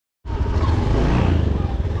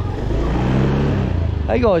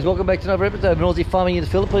Hey guys, welcome back to another episode of Aussie Farming in the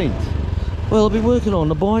Philippines. Well, I've been working on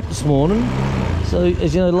the bike this morning. So,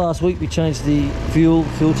 as you know, last week we changed the fuel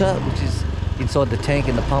filter, which is inside the tank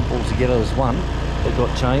and the pump all together as one. It got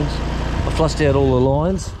changed. I flushed out all the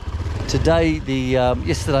lines. Today,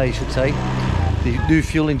 yesterday I should say, the new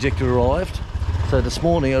fuel injector arrived. So this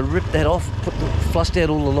morning I ripped that off, flushed out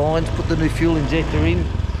all the lines, put the new fuel injector in,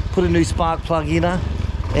 put a new spark plug in her,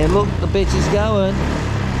 and look, the bitch is going.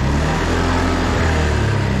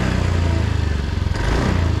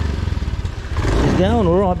 Going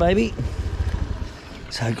all right, baby.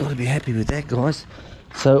 So I've got to be happy with that, guys.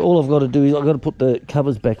 So all I've got to do is I've got to put the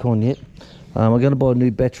covers back on yet. I'm going to buy a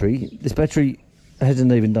new battery. This battery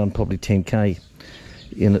hasn't even done probably 10k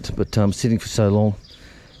in it, but sitting for so long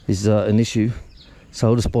is an issue. So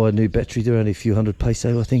I'll just buy a new battery. They're only a few hundred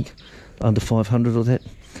peso, I think, under 500 or that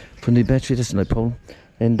for a new battery. That's no problem.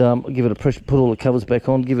 And give it a pressure, put all the covers back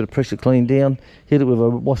on, give it a pressure clean down, hit it with a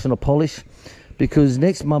wash and a polish. Because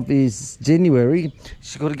next month is January,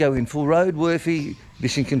 she's got to go in full road, worthy,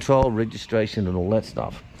 emission control, registration and all that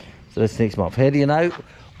stuff. So that's next month. How do you know?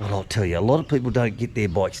 Well, I'll tell you, a lot of people don't get their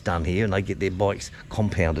bikes done here and they get their bikes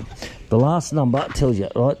compounded. The last number tells you,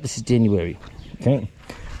 right, this is January, okay?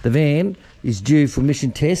 The van is due for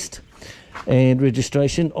emission test and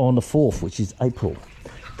registration on the 4th, which is April.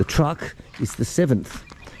 The truck is the 7th.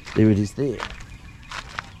 There it is there,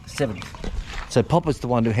 7th. So Popper's the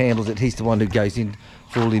one who handles it. He's the one who goes in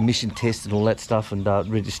for all the emission tests and all that stuff and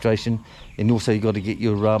registration. And also you've got to get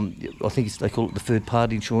your, I think they call it the third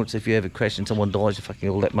party insurance. If you have a crash and someone dies, you're fucking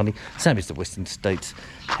all that money. Same as the Western states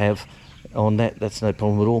have on that. That's no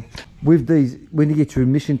problem at all. With these, when you get your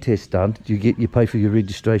emission test done, you pay for your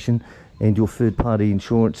registration and your third party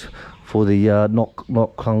insurance for the knock,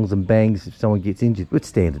 clungs and bangs if someone gets injured. It's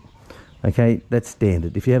standard. Okay, that's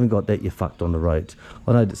standard. If you haven't got that, you're fucked on the roads.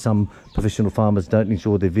 I know that some professional farmers don't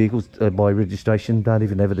insure their vehicles by registration, don't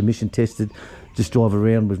even have it emission tested, just drive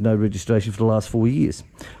around with no registration for the last 4 years.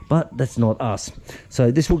 But that's not us.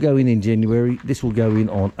 So this will go in January, this will go in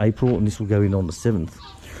on April, and this will go in on the 7th.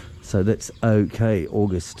 So that's okay.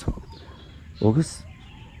 August,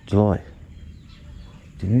 July,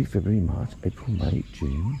 January, February, March, April, May,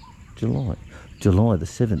 June, July. July the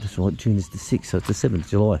 7th, that's right, June is the 6th, so it's the 7th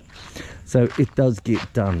July. So it does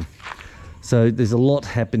get done. So there's a lot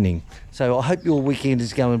happening. So I hope your weekend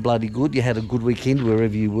is going bloody good. You had a good weekend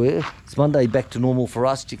wherever you were. It's Monday back to normal for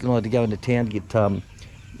us. Chick and I had to go into town to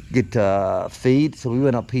get feed. So we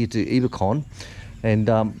went up here to Wilcox and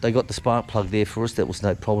they got the spark plug there for us. That was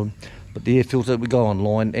no problem. But the air filter, we go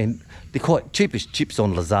online and they're quite cheapest chips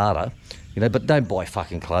on Lazada. You know, but don't buy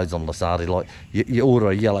fucking clothes on Lazada. Like, you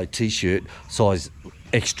order a yellow t-shirt, size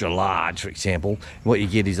extra large, for example, and what you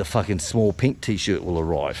get is a fucking small pink t-shirt will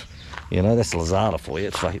arrive. You know, that's Lazada for you.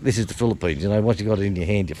 It's fucking, this is the Philippines, you know, once you got it in your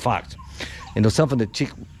hand, you're fucked. And there's something that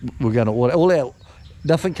Chick, we're going to order.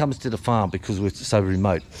 Nothing comes to the farm because we're so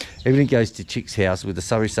remote. Everything goes to Chick's house with the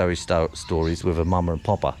Surrey stories with her mama and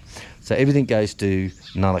papa. So everything goes to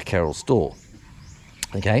Nana Carroll's store,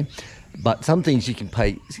 okay? But some things you can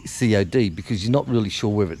pay COD because you're not really sure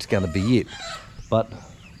whether it's going to be it. But,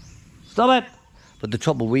 stop it! But the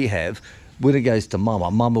trouble we have, when it goes to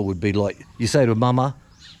Mama would be like, you say to Mama,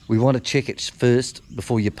 we want to check it first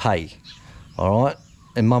before you pay. All right?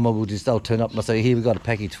 And Mama will just, they'll turn up and I'll say, here, we've got a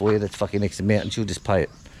package for you, that's fucking X amount, and she'll just pay it.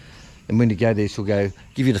 And when you go there, she'll go,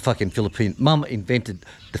 give you the fucking Philippine. Mama invented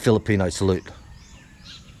the Filipino salute.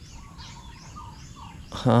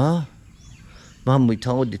 Huh? Mum, we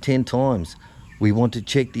told you 10 times. We want to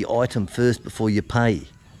check the item first before you pay.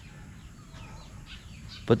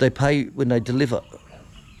 But they pay when they deliver.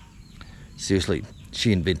 Seriously,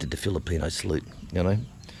 she invented the Filipino salute, you know.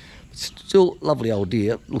 Still lovely old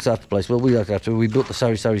dear, looks after the place well. We look after her. We built the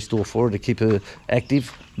Surrey store for her to keep her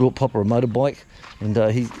active. Brought Papa a motorbike, and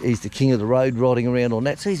he's the king of the road, riding around on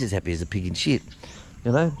that. So he's as happy as a pig in shit,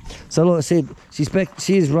 you know. So like I said, she's back.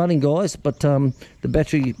 She is running, guys, but the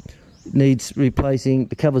battery needs replacing.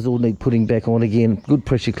 The covers all need putting back on again. Good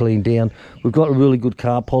pressure clean down. We've got a really good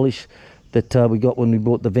car polish that we got when we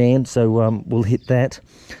bought the van, so we'll hit that.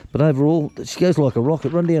 But overall, she goes like a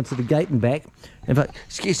rocket. Run down to the gate and back. In fact,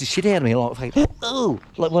 scares the shit out of me. Like, oh,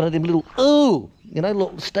 like one of them little, oh, you know,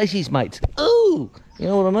 like Stacey's mates. Oh, you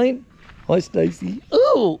know what I mean? Hi, Stacey.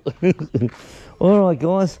 Oh. All right,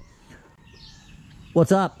 guys.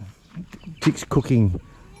 What's up? Chick's cooking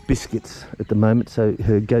biscuits at the moment, so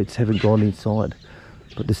her goats haven't gone inside,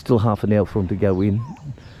 but there's still half an hour for them to go in.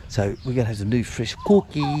 So we're going to have some new fresh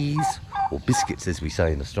cookies, or biscuits as we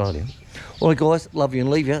say in Australia. Alright guys, love you and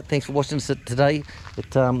leave you. Thanks for watching us today.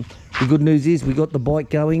 The good news is we got the bike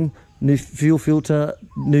going, new fuel filter,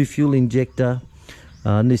 new fuel injector,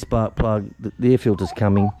 new spark plug, the air filter's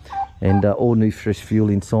coming, and all new fresh fuel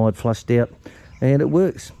inside, flushed out, and it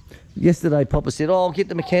works. Yesterday, Papa said, "Oh, I'll get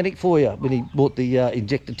the mechanic for you," when he bought the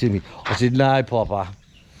injector to me. I said, "No, Papa,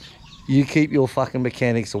 you keep your fucking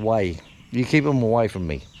mechanics away. You keep them away from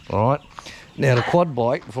me, all right?" Now, the quad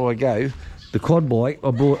bike, before I go, the quad bike,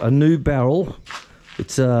 I bought a new barrel.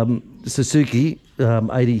 It's Suzuki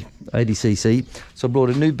 80cc. So I brought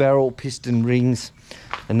a new barrel, piston rings,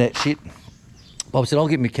 and that shit. Bob said, "I'll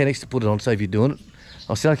get mechanics to put it on, so if you're doing it."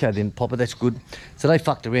 I said, "Okay then, Papa, that's good." So they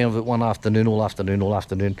fucked around with it one afternoon, all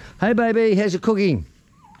afternoon. "Hey baby, how's your cooking?"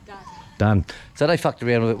 Done. So they fucked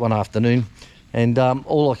around with it one afternoon, and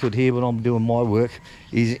all I could hear when I'm doing my work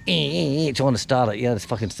is trying to start it. This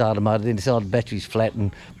fucking starter motor. Then decided the battery's flat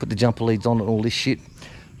and put the jumper leads on it and all this shit.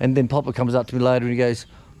 And then Papa comes up to me later and he goes,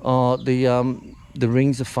 "Oh, the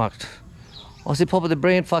rings are fucked." I said, "Papa, the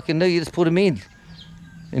brand fucking new, you just put them in."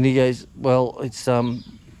 And he goes, "Well, it's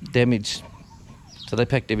damaged." So they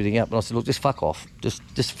packed everything up, and I said, "Look, just fuck off.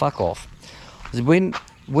 Just fuck off." I said,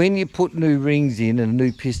 when you put new rings in and a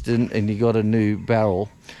new piston and you got a new barrel,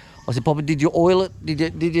 I said, "Papa, did you oil it?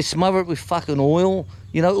 Did you smother it with fucking oil?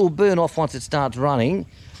 It will burn off once it starts running,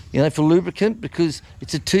 for lubricant, because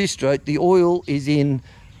it's a two-stroke. The oil is in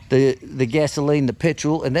the gasoline, the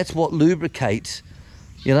petrol, and that's what lubricates.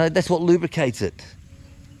 That's what lubricates it."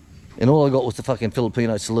 And all I got was the fucking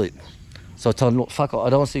Filipino salute. So I told him, "Look, fuck off. I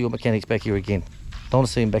don't want to see your mechanics back here again. Don't want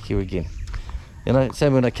to see him back here again."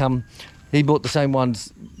 Same when I come, he bought the same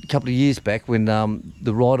ones a couple of years back when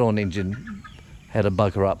the ride-on engine had a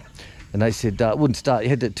bugger up. And they said it wouldn't start. You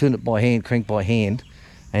had to turn it by hand, crank by hand,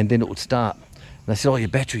 and then it would start. And they said, "Oh, your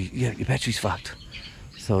battery's fucked."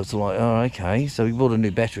 So it's like, oh, okay. So we bought a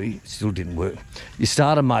new battery, still didn't work. Your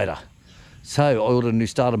starter motor. So I ordered a new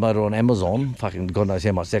starter motor on Amazon. Fucking God knows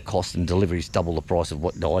how much that cost, and delivery's double the price of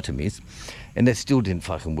what the item is. And that still didn't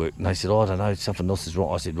fucking work. And they said, "Oh, I don't know, something else is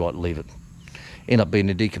wrong." I said, "Right, leave it." End up being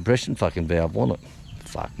a decompression fucking valve, wasn't it?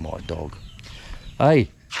 Fuck my dog. Hey,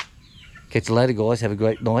 catch you later, guys. Have a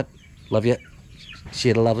great night. Love you.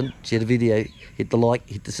 Share the loving, share the video, hit the like,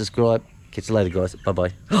 hit the subscribe. Catch you later, guys.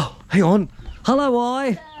 Bye-bye. Oh, hang on. Hello,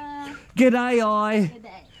 I. G'day, I.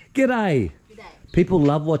 G'day. People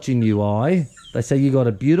love watching you, I. They say you got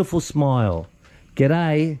a beautiful smile.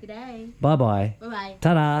 G'day. G'day. Bye-bye. Bye-bye.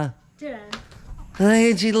 Ta-da. Ta-da.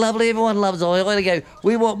 Hey, she's lovely. Everyone loves I. I gotta go.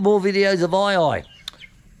 We want more videos of I.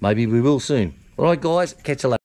 Maybe we will soon. All right, guys. Catch you later.